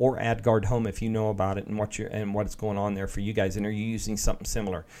Pi-hole or AdGuard Home if you know about it and what's going on there for you guys, and are you using something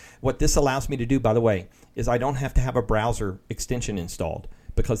similar. What this allows me to do, by the way, is I don't have to have a browser extension installed,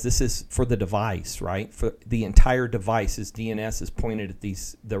 because this is for the device, right? For the entire device's DNS is pointed at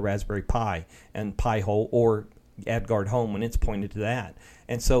the Raspberry Pi and Pi-hole or AdGuard Home when it's pointed to that.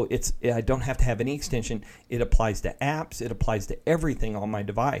 And so I don't have to have any extension. It applies to apps. It applies to everything on my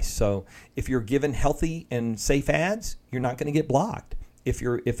device. So if you're given healthy and safe ads, you're not going to get blocked. If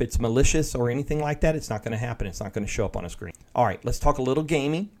it's malicious or anything like that, it's not going to happen. It's not going to show up on a screen. All right, let's talk a little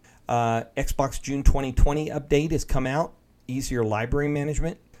gaming. Xbox June 2020 update has come out. Easier library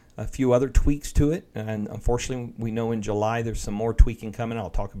management, a few other tweaks to it, and unfortunately we know in July there's some more tweaking coming. I'll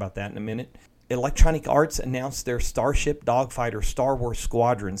talk about that in a minute. Electronic Arts announced their Starship Dogfighter Star Wars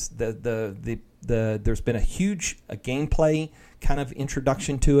Squadrons. There's been a huge gameplay kind of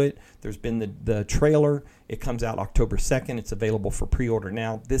introduction to it. There's been the trailer. It comes out October 2nd. It's available for pre-order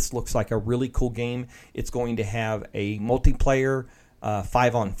now. This looks like a really cool game. It's going to have a multiplayer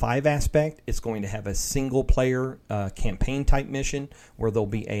 5-on-5 aspect. It's going to have a single-player campaign type mission where there'll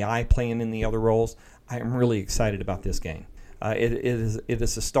be AI playing in the other roles. I am really excited about this game. It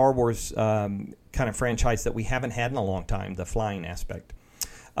is a Star Wars kind of franchise that we haven't had in a long time, the flying aspect.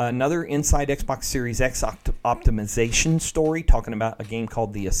 Another Inside Xbox Series X optimization story, talking about a game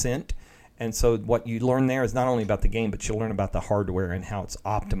called The Ascent. And so what you learn there is not only about the game, but you'll learn about the hardware and how it's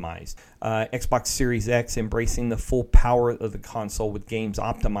optimized. Xbox Series X embracing the full power of the console with games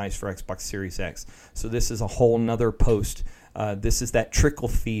optimized for Xbox Series X. So this is a whole nother post. This is that trickle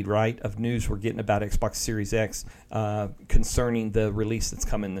feed, right, of news we're getting about Xbox Series X concerning the release that's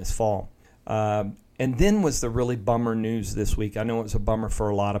coming this fall. And then was the really bummer news this week. I know it was a bummer for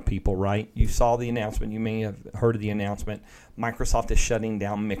a lot of people, right? You saw the announcement. You may have heard of the announcement. Microsoft is shutting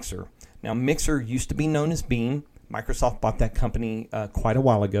down Mixer. Now, Mixer used to be known as Beam. Microsoft bought that company quite a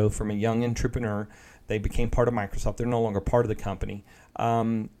while ago from a young entrepreneur. They became part of Microsoft. They're no longer part of the company.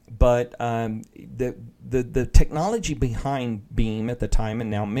 But the technology behind Beam at the time and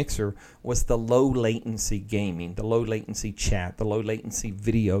now Mixer was the low latency gaming, the low latency chat, the low latency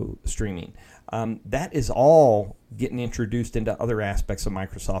video streaming. That is all getting introduced into other aspects of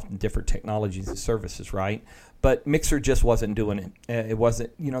Microsoft and different technologies and services, right? But Mixer just wasn't doing it. It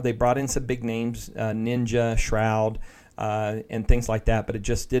wasn't, they brought in some big names, Ninja, Shroud, and things like that, but it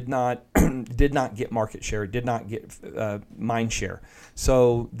just did not get market share. It did not get mind share.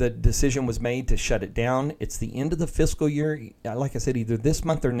 So the decision was made to shut it down. It's the end of the fiscal year. Like I said, either this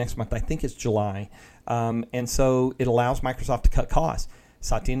month or next month. I think it's July. And so it allows Microsoft to cut costs.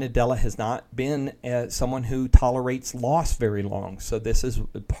 Satya Nadella has not been someone who tolerates loss very long. So this is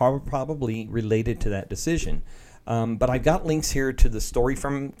probably related to that decision. But I've got links here to the story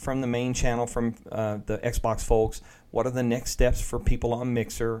from the main channel from the Xbox folks. What are the next steps for people on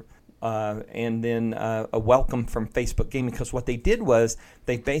Mixer? And then a welcome from Facebook Gaming, because what they did was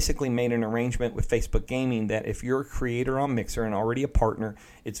they basically made an arrangement with Facebook Gaming that if you're a creator on Mixer and already a partner,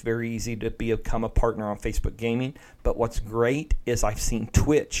 it's very easy to become a partner on Facebook Gaming. But what's great is I've seen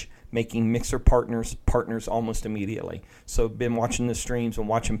Twitch making Mixer partners almost immediately. So been watching the streams and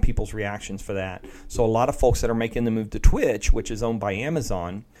watching people's reactions for that. So a lot of folks that are making the move to Twitch, which is owned by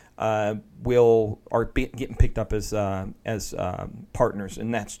Amazon, are getting picked up as partners,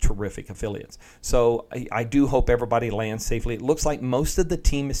 and that's terrific affiliates. So I do hope everybody lands safely. It looks like most of the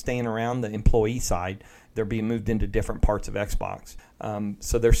team is staying around the employee side. They're being moved into different parts of Xbox.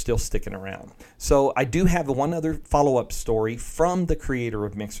 So they're still sticking around. So I do have one other follow-up story from the creator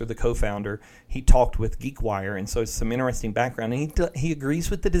of Mixer, the co-founder. He talked with GeekWire, and so it's some interesting background. And he agrees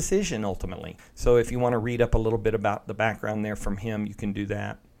with the decision ultimately. So if you want to read up a little bit about the background there from him, you can do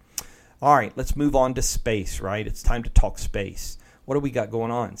that. All right, let's move on to space, right? It's time to talk space. What do we got going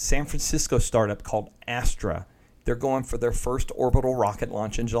on? San Francisco startup called Astra. They're going for their first orbital rocket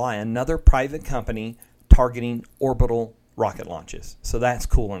launch in July. Another private company targeting orbital rocket launches. So that's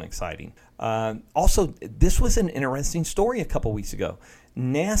cool and exciting. Also, this was an interesting story a couple weeks ago.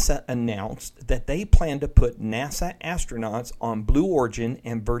 NASA announced that they plan to put NASA astronauts on Blue Origin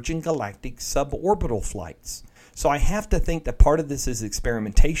and Virgin Galactic suborbital flights. So I have to think that part of this is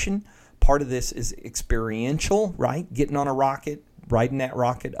experimentation. Part of this is experiential, right? Getting on a rocket, riding that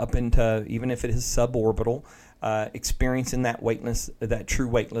rocket up into, even if it is suborbital, experiencing that true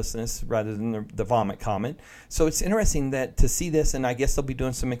weightlessness rather than the vomit comet. So it's interesting that to see this, and I guess they'll be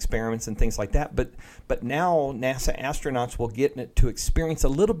doing some experiments and things like that. But now NASA astronauts will get to experience a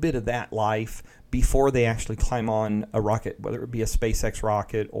little bit of that life before they actually climb on a rocket, whether it be a SpaceX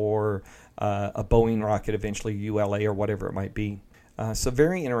rocket or a Boeing rocket, eventually ULA or whatever it might be. So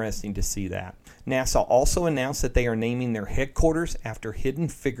very interesting to see that. NASA also announced that they are naming their headquarters after Hidden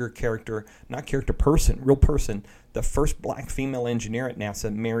Figure real person, the first black female engineer at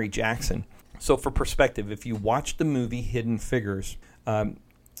NASA, Mary Jackson. So for perspective, if you watch the movie Hidden Figures,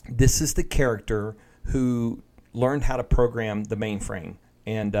 this is the character who learned how to program the mainframe.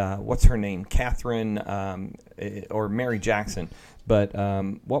 And what's her name? Catherine or Mary Jackson. But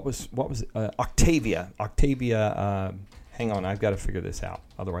what was Octavia? Hang on, I've got to figure this out.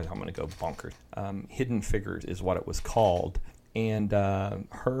 Otherwise, I'm going to go bonkers. Hidden Figures is what it was called. And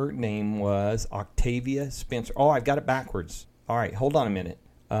her name was Octavia Spencer. Oh, I've got it backwards. All right, hold on a minute.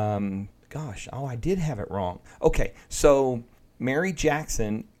 I did have it wrong. Okay, so Mary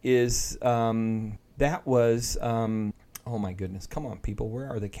Jackson is, that was, oh my goodness. Come on, people. Where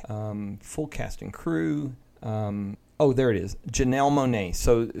are the full cast and crew? Oh, there it is. Janelle Monáe.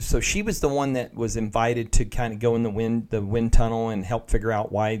 So she was the one that was invited to kind of go in the wind tunnel and help figure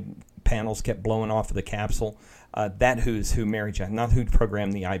out why panels kept blowing off of the capsule. That who's who Mary Jackson, not who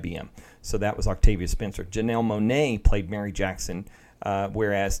programmed the IBM. So that was Octavia Spencer. Janelle Monáe played Mary Jackson,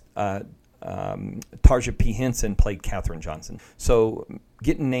 whereas Tarja P. Henson played Katherine Johnson. So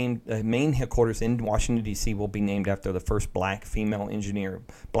getting named, main headquarters in Washington, D.C. will be named after the first black female engineer,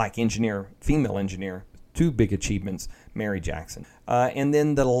 female engineer. Two big achievements, Mary Jackson. And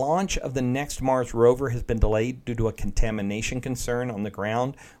then the launch of the next Mars rover has been delayed due to a contamination concern on the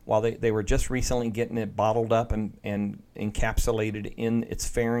ground, while they were just recently getting it bottled up and encapsulated in its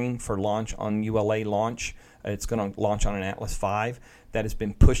fairing for launch on ULA launch. It's going to launch on an Atlas V. That has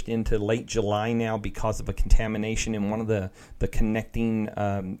been pushed into late July now because of a contamination in one of the connecting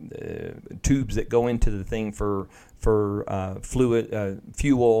tubes that go into the thing for fluid,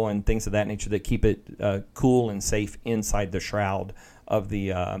 fuel, and things of that nature that keep it cool and safe inside the shroud of for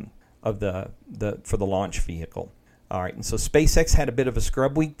the launch vehicle. All right, and so SpaceX had a bit of a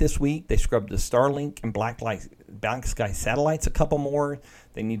scrub week this week. They scrubbed the Starlink and Black Sky satellites a couple more.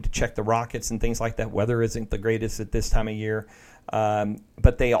 They need to check the rockets and things like that. Weather isn't the greatest at this time of year.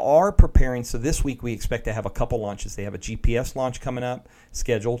 But they are preparing. So this week we expect to have a couple launches. They have a GPS launch coming up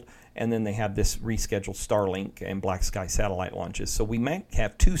scheduled, and then they have this rescheduled Starlink and Black Sky satellite launches. So we might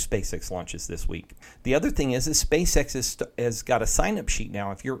have 2 SpaceX launches this week. The other thing is that SpaceX has got a sign-up sheet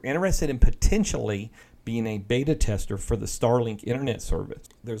now. If you're interested in potentially being a beta tester for the Starlink internet service,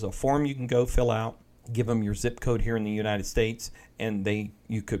 there's a form you can go fill out, give them your zip code here in the United States, and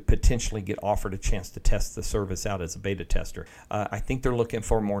you could potentially get offered a chance to test the service out as a beta tester. I think they're looking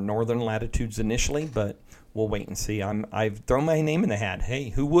for more northern latitudes initially, but we'll wait and see. I've thrown my name in the hat. Hey,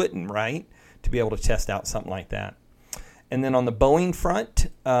 who wouldn't, right? To be able to test out something like that. And then on the Boeing front,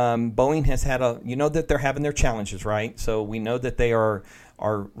 Boeing has had that they're having their challenges, right? So we know that they are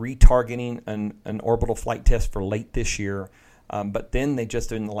retargeting an orbital flight test for late this year. But then they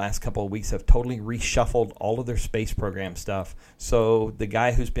just in the last couple of weeks have totally reshuffled all of their space program stuff. So the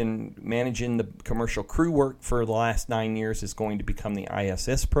guy who's been managing the commercial crew work for the last 9 years is going to become the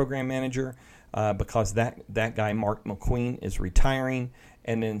ISS program manager because that guy, Mark McQueen, is retiring.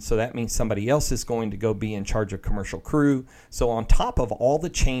 And then so that means somebody else is going to go be in charge of commercial crew. So on top of all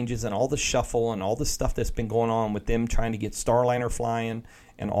the changes and all the shuffle and all the stuff that's been going on with them trying to get Starliner flying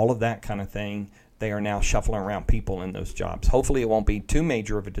and all of that kind of thing, they are now shuffling around people in those jobs. Hopefully, it won't be too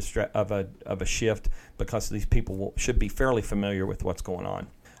major of a shift because these people should be fairly familiar with what's going on.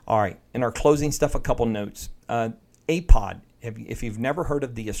 All right, in our closing stuff, a couple notes. APOD, if you've never heard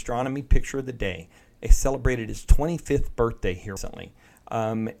of the Astronomy Picture of the Day, it celebrated its 25th birthday here recently.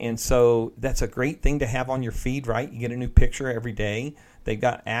 And so that's a great thing to have on your feed, right? You get a new picture every day. They've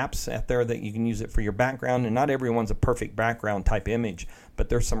got apps out there that you can use it for your background, and not everyone's a perfect background type image, but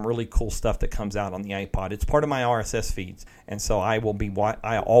there's some really cool stuff that comes out on the iPod. It's part of my RSS feeds, and so I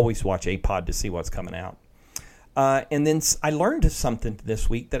always watch APOD to see what's coming out. And then I learned something this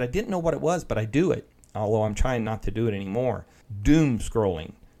week that I didn't know what it was, but I do it, although I'm trying not to do it anymore. Doom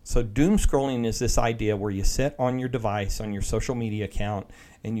scrolling. So doom scrolling is this idea where you sit on your device, on your social media account,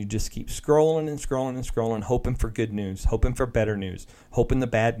 and you just keep scrolling and scrolling and scrolling, hoping for good news, hoping for better news, hoping the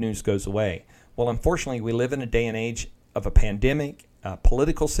bad news goes away. Well, unfortunately, we live in a day and age of a pandemic,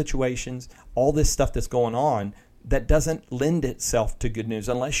 political situations, all this stuff that's going on that doesn't lend itself to good news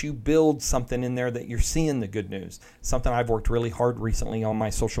unless you build something in there that you're seeing the good news. Something I've worked really hard recently on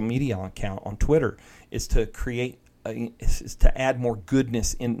my social media account on Twitter is to create is to add more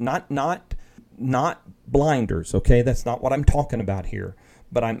goodness in, not blinders, okay? That's not what I'm talking about here.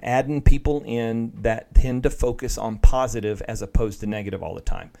 But I'm adding people in that tend to focus on positive as opposed to negative all the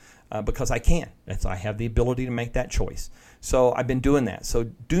time because I can. I have the ability to make that choice. So I've been doing that. So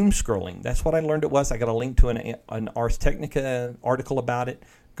doom scrolling, that's what I learned it was. I got a link to an Ars Technica article about it.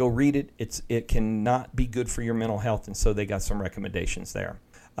 Go read it. It cannot be good for your mental health, and so they got some recommendations there.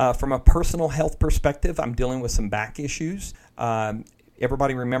 From a personal health perspective, I'm dealing with some back issues.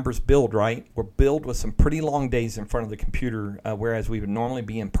 Everybody remembers Build, right? Where Build was some pretty long days in front of the computer, whereas we would normally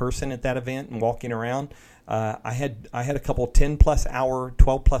be in person at that event and walking around. I had a couple 10-plus hour,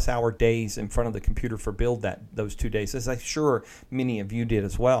 12-plus hour days in front of the computer for Build those 2 days, as I'm sure many of you did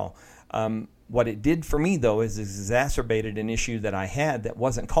as well. What it did for me, though, is exacerbated an issue that I had that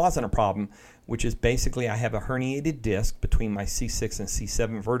wasn't causing a problem, which is basically I have a herniated disc between my C6 and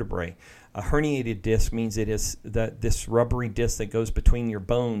C7 vertebrae. A herniated disc means it is this rubbery disc that goes between your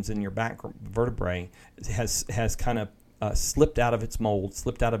bones and your back vertebrae has kind of slipped out of its mold,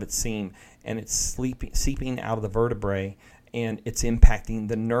 slipped out of its seam, and it's seeping out of the vertebrae, and it's impacting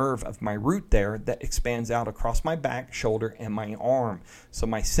the nerve of my root there that expands out across my back, shoulder, and my arm. So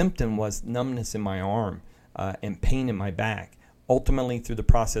my symptom was numbness in my arm and pain in my back. Ultimately, through the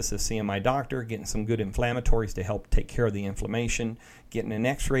process of seeing my doctor, getting some good inflammatories to help take care of the inflammation, getting an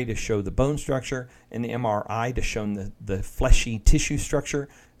x-ray to show the bone structure, and the MRI to show the fleshy tissue structure,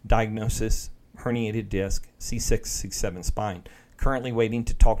 diagnosis, herniated disc, C6, C7 spine. Currently waiting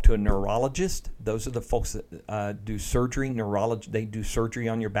to talk to a neurologist. Those are the folks that do surgery, they do surgery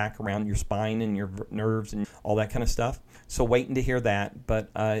on your back, around your spine and your nerves and all that kind of stuff. So waiting to hear that,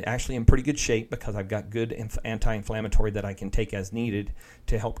 but actually in pretty good shape because I've got good anti-inflammatory that I can take as needed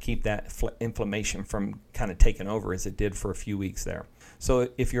to help keep that inflammation from kind of taking over as it did for a few weeks there. So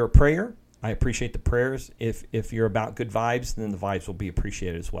if you're a prayer, I appreciate the prayers. If you're about good vibes, then the vibes will be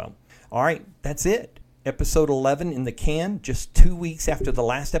appreciated as well. All right, that's it. Episode 11 in the can, just 2 weeks after the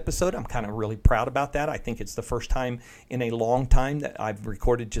last episode. I'm kind of really proud about that. I think it's the first time in a long time that I've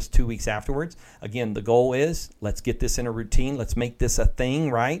recorded just 2 weeks afterwards. Again, the goal is let's get this in a routine. Let's make this a thing,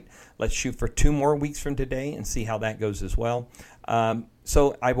 right? Let's shoot for 2 more weeks from today and see how that goes as well.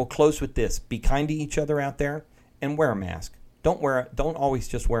 So I will close with this. Be kind to each other out there and wear a mask. Don't always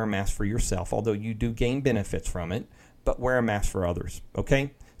just wear a mask for yourself, although you do gain benefits from it. but wear a mask for others,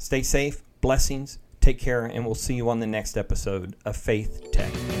 okay? Stay safe, blessings, take care, and we'll see you on the next episode of Faith,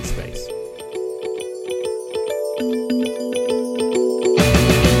 Tech, and Space.